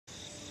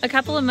A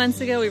couple of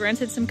months ago, we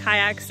rented some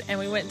kayaks and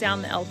we went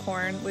down the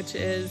Elkhorn, which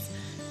is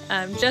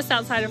just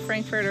outside of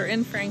Frankfort, or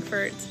in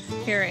Frankfort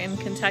here in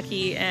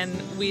Kentucky, and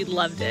we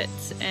loved it.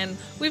 And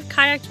we've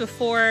kayaked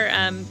before,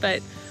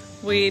 but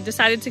we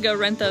decided to go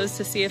rent those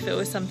to see if it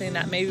was something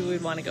that maybe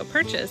we'd want to go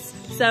purchase.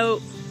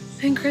 So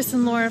in Chris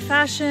and Laura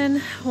fashion,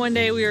 one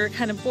day we were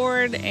kind of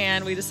bored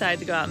and we decided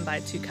to go out and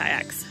buy 2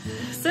 kayaks.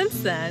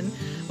 Since then,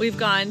 we've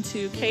gone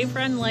to Cave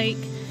Run Lake,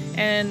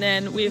 and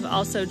then we've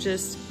also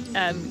just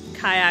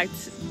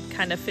kayaked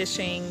kind of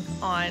fishing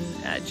on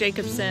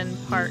Jacobson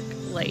Park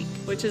Lake,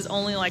 which is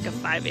only like a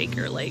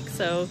 5-acre lake.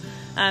 So,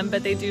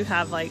 but they do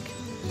have like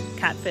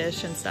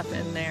catfish and stuff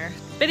in there.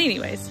 But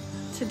anyways,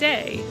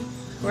 today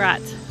we're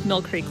at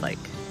Mill Creek Lake.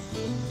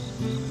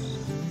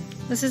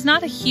 This is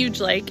not a huge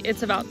lake.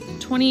 It's about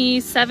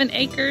 27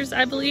 acres,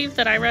 I believe,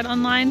 that I read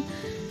online.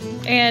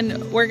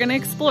 And we're gonna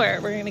explore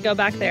it. We're gonna go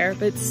back there,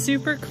 but it's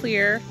super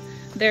clear.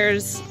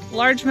 There's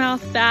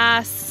largemouth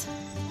bass.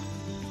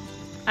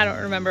 I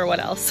don't remember what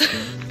else.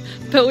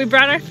 But we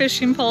brought our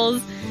fishing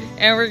poles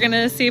and we're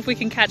gonna see if we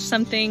can catch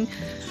something.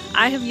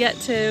 I have yet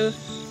to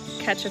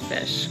catch a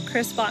fish.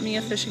 Chris bought me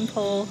a fishing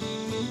pole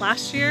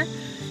last year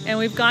and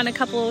we've gone a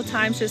couple of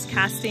times just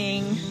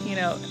casting, you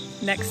know,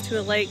 next to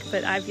a lake,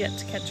 but I've yet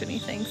to catch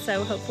anything.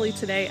 So hopefully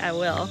today I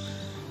will.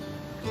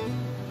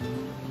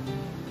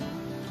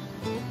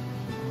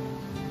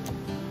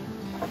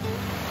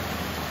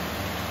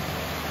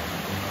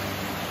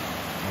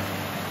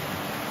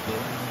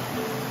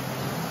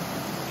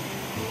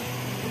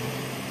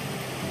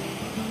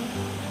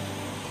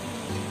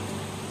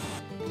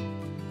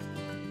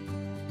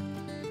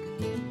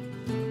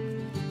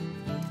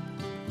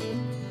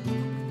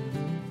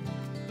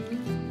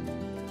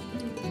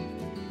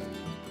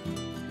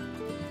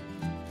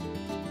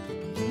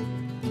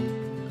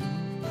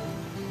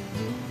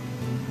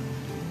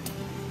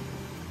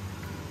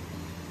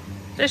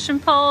 Fishing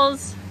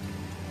poles,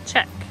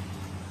 check.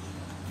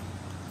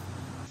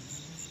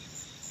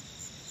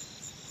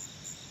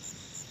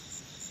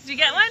 Did you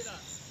get one?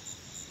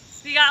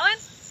 You got one?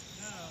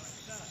 No, I'm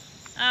stuck.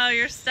 Oh,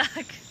 you're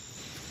stuck.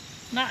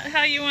 Not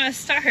how you want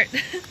to start.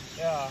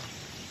 Yeah.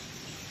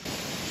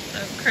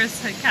 So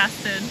Chris had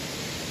casted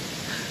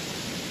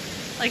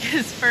like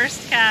his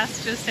first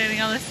cast just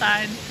standing on the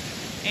side,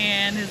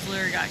 and his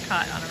lure got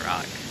caught on a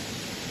rock.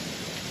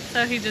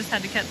 So he just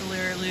had to cut the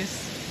lure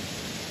loose.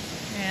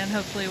 And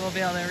hopefully we'll be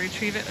able to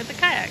retrieve it with the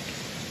kayak.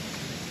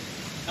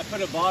 I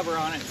put a bobber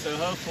on it, so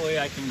hopefully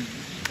I can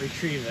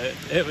retrieve it.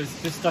 It was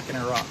just stuck in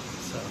a rock,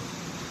 so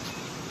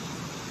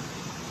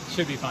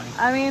should be fine.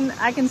 I mean,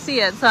 I can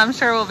see it, so I'm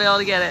sure we'll be able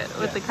to get it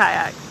with the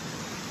kayak.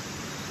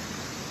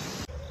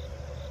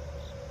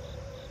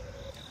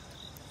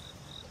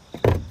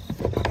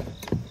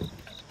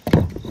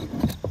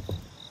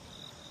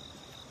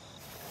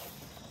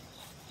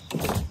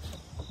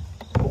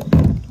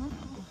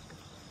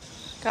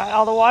 Got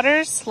all the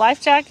waters, life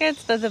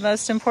jackets, but the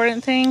most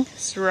important thing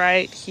is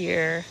right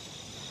here.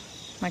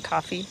 My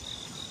coffee.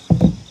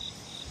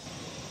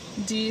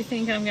 Do you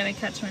think I'm gonna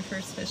catch my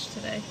first fish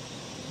today?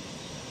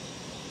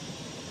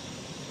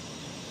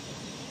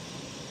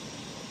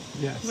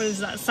 Yes. What does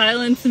that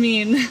silence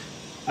mean?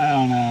 I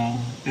don't know.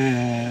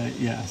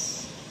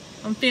 Yes.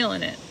 I'm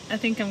feeling it. I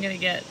think I'm gonna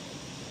get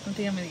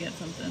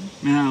something.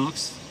 Yeah, it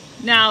looks...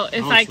 Now,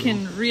 if I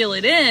can reel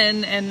it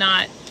in and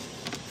not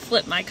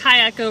flip my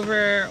kayak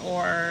over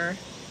or,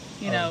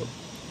 you know,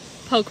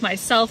 poke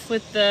myself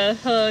with the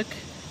hook,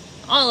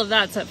 all of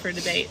that's up for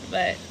debate,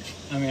 but...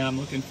 I mean, I'm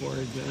looking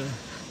forward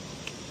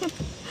to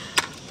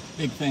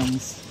big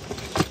things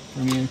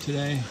from you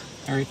today.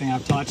 Everything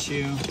I've taught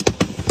you.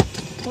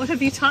 What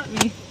have you taught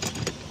me?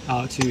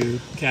 How to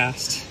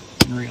cast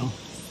and reel.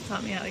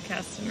 Taught me how to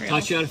cast and reel.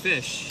 Taught you how to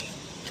fish.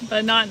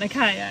 But not in a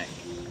kayak.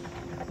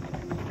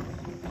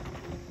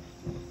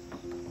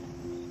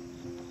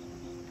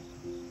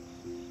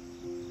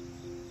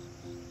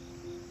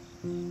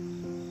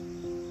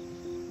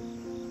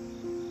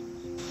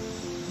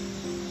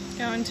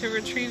 Going to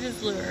retrieve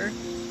his lure.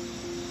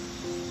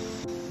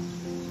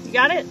 You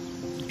got it?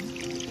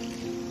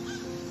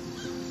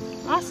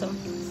 Awesome.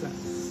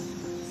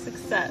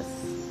 Success.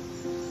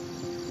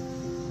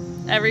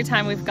 Every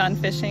time we've gone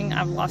fishing,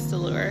 I've lost a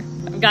lure.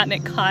 I've gotten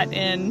it caught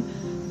in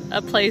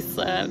a place,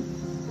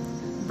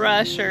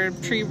 brush or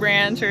tree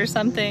branch or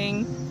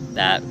something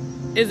that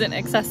isn't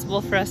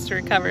accessible for us to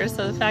recover.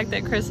 So the fact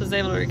that Chris was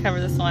able to recover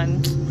this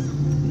one,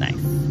 nice.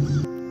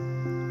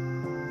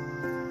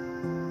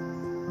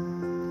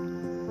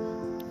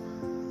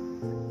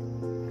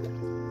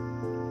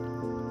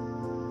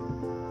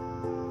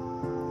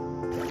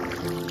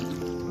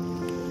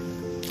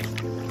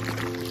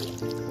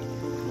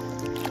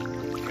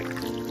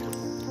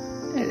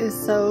 It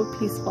is so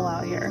peaceful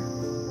out here.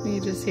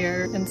 You just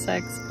hear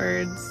insects,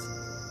 birds.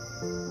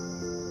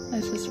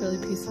 It's just really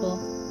peaceful.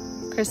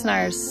 Chris and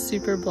I are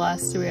super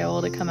blessed to be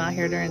able to come out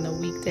here during the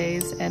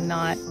weekdays and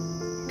not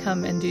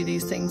come and do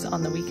these things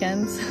on the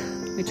weekends.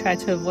 We try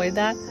to avoid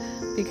that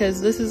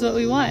because this is what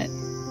we want.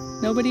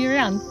 Nobody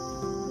around.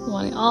 We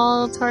want it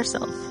all to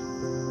ourselves.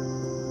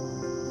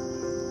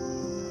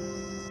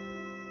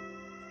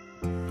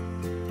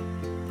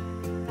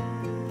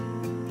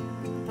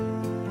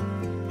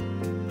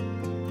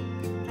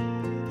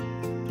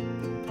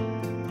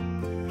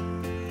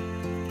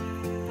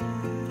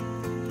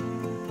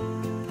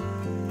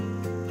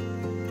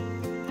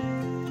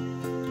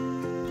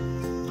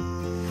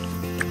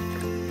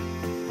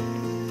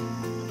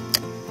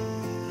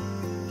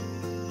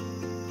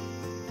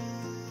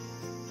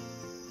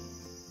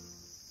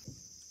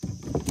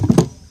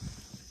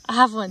 I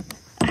have one.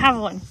 I have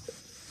one.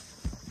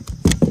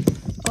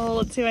 Oh,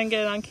 let's see if I can get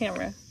it on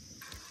camera.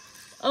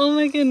 Oh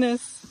my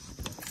goodness.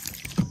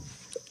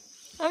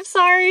 I'm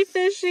sorry,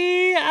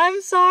 Fishy. I'm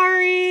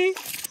sorry.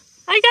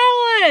 I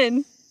got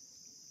one.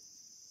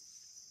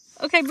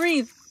 Okay,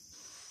 breathe.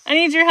 I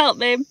need your help,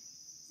 babe.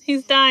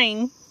 He's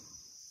dying.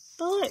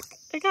 Look,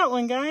 I got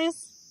one,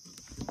 guys.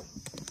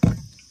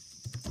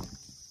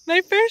 My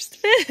first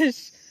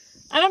fish.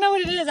 I don't know what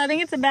it is. I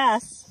think it's a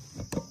bass.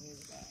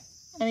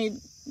 I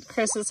need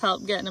Chris's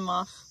help getting him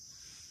off.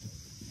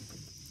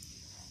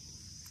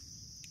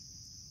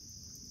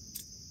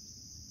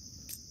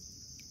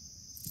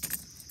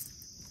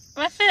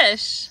 My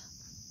fish.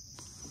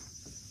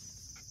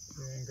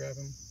 You're gonna grab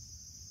him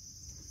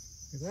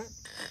like that?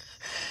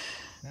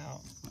 Now,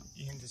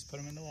 you can just put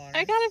him in the water.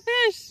 I got a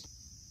fish.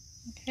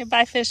 Okay,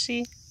 bye,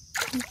 Fishy.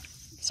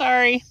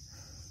 Sorry.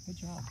 Good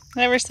job.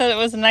 Never said it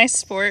was a nice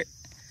sport.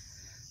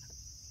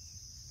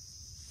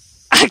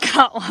 I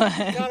got one.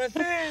 You got a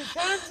fish.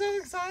 I'm so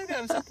excited.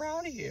 I'm so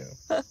proud of you.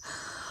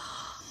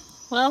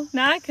 Well,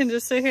 now I can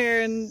just sit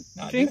here and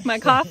drink my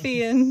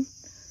coffee and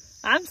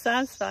I'm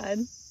satisfied.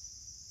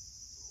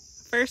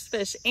 First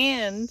fish,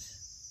 and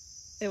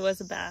it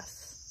was a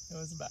bass. It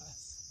was a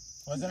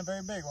bass. Wasn't a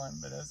very big one,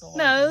 but it was a large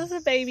No, it was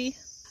a baby.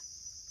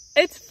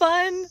 It's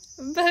fun,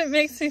 but it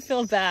makes me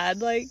feel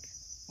bad. Like,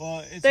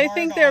 well, they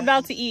think they're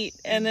about to eat,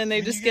 and then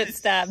they just get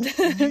stabbed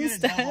when you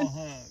instead. get a double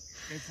hook,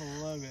 it's a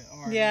little bit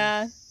harder.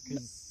 Yeah.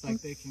 Because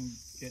like they can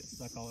get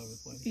stuck all over the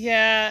place.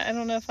 Yeah, I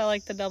don't know if I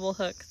like the double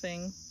hook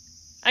thing.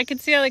 I could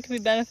see how they could be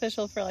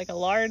beneficial for like a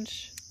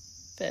large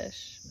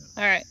fish.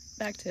 Yeah. All right,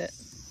 back to it.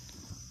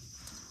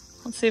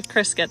 Let's see if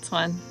Chris gets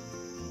one.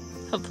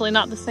 Hopefully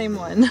not the same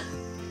one.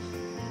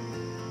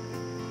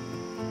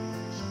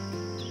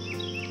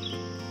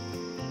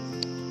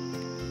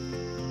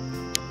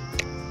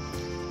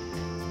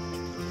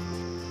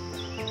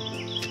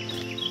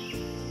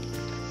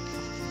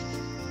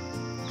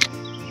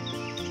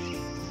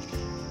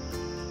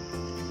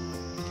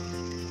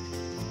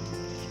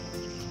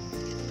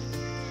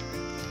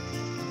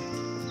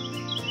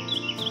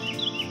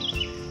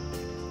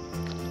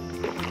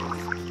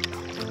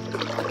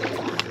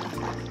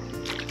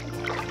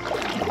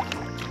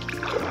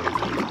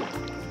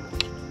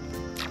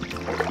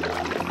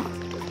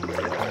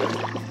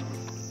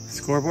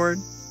 Scoreboard,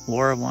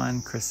 Laura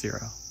 1, Chris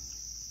 0.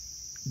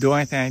 The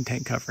only thing I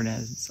take comfort in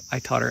is I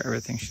taught her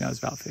everything she knows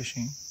about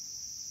fishing.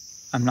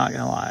 I'm not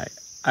gonna lie,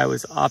 I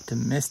was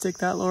optimistic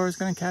that Laura was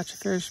gonna catch a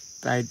fish,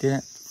 but I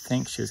didn't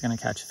think she was gonna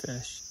catch a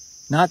fish.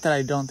 Not that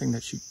I don't think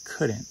that she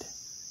couldn't.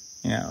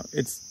 You know,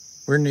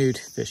 we're new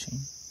to fishing.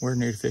 We're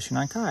new to fishing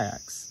on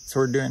kayaks. So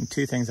we're doing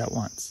two things at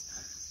once.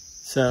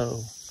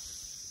 So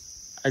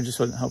I just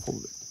wasn't hopeful.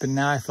 But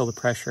now I feel the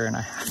pressure and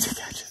I have to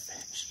catch a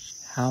fish.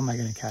 How am I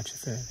gonna catch a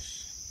fish?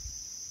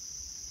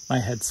 My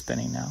head's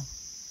spinning now.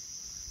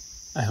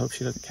 I hope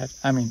she doesn't catch,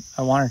 I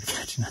want her to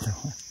catch another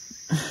one,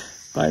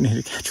 but I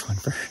need to catch one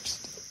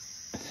first.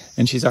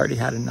 And she's already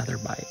had another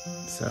bite,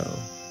 so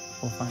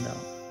we'll find out.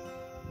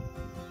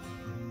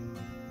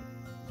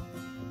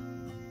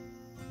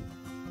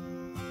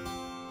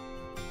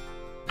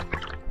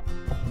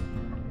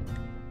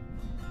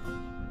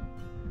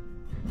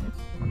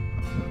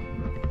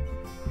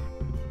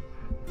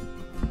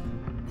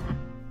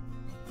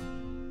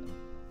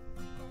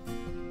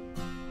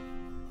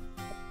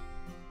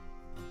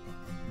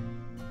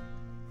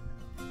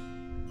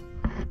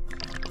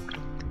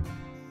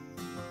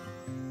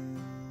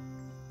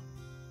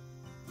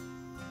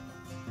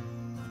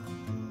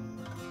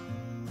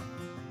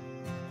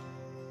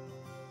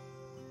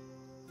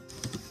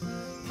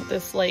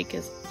 This lake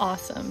is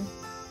awesome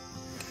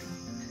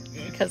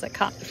because I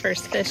caught the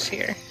first fish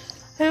here.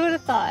 Who would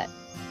have thought?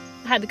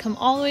 I had to come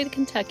all the way to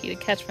Kentucky to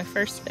catch my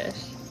first fish.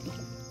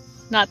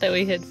 Not that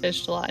we had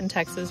fished a lot in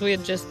Texas. We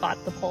had just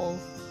bought the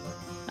poles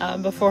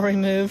before we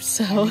moved,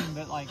 so.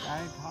 But like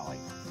I caught like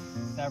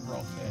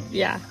several fish.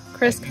 Yeah,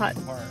 Chris caught.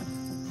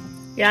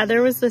 Yeah,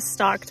 there was this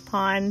stocked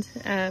pond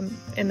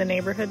in the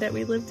neighborhood that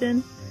we lived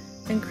in,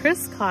 and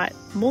Chris caught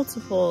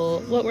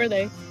multiple. What were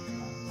they?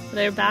 Were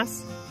they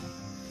bass?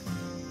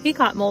 He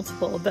caught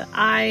multiple, but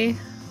I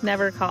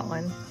never caught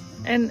one.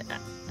 And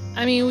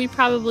I mean, we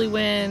probably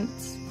went,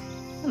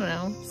 I don't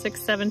know,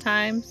 6-7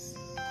 times.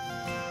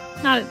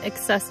 Not an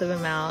excessive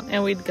amount.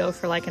 And we'd go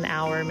for like an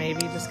hour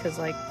maybe, just because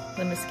like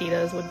the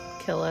mosquitoes would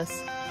kill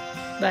us.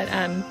 But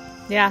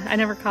yeah, I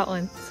never caught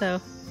one, so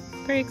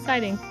very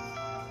exciting.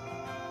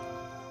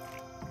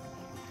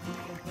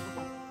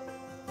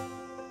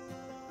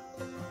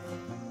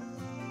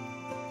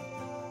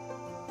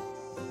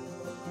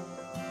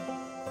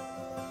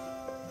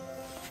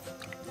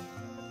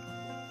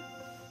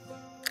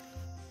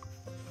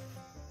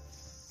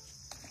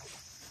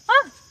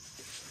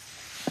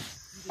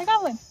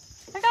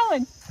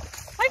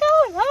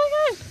 Oh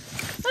my gosh,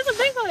 that's a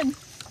big one.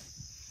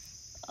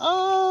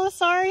 Oh,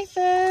 sorry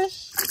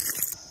fish.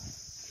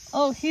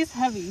 Oh, he's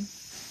heavy.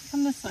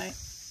 Come this way.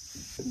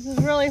 This is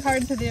really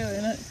hard to do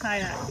in a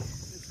kayak.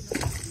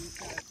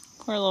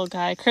 Poor little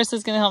guy. Chris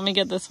is going to help me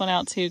get this one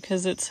out too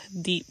because it's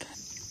deep.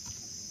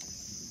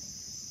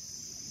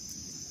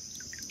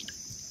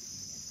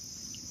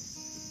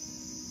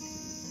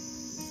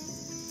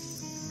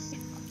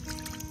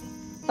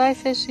 Bye,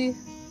 fishy.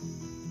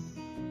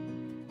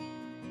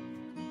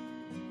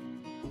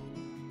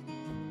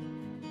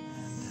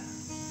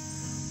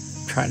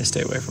 I'm trying to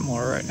stay away from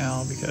Laura right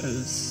now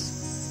because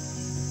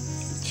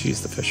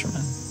she's the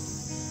fisherman.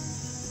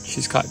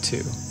 She's caught 2.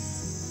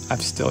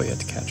 I've still yet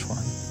to catch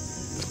one.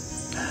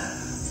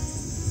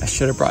 I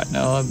should have brought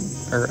Noah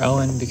or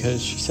Owen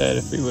because she said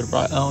if we would have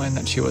brought Owen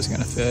that she wasn't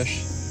going to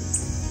fish.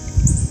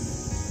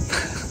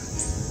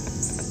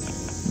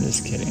 I'm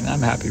just kidding.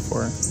 I'm happy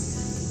for her.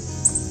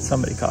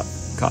 Somebody caught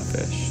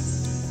fish.